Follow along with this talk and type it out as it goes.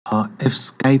If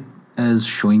Skype is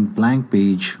showing blank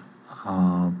page,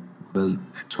 uh, well,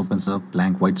 it opens a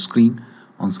blank white screen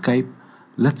on Skype.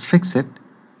 Let's fix it.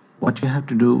 What you have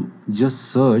to do, just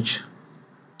search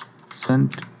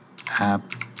send app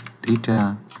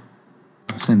data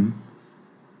send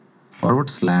 /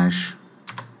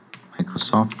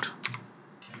 Microsoft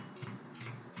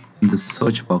in the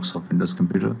search box of Windows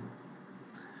computer,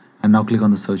 and now click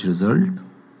on the search result.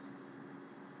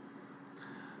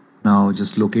 Now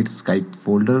just locate Skype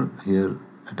folder. Here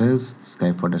it is,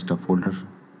 Skype for desktop folder,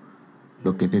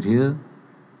 located here.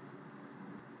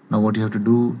 Now what you have to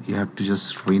do, you have to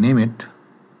just rename it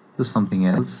to something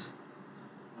else.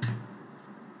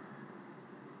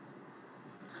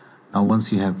 Now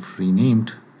once you have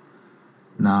renamed,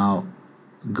 now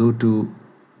go to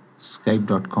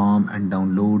skype.com and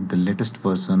download the latest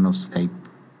version of Skype,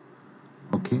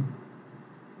 okay,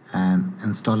 and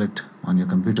install it on your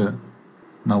computer.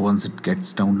 Now once it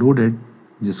gets downloaded,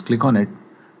 just click on it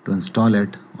to install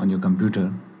it on your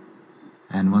computer,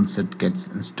 and once it gets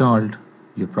installed,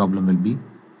 your problem will be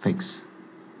fixed.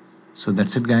 So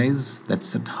that's it guys,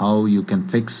 that's it, how you can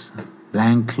fix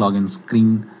blank login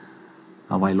screen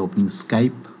while opening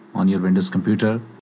Skype on your Windows computer.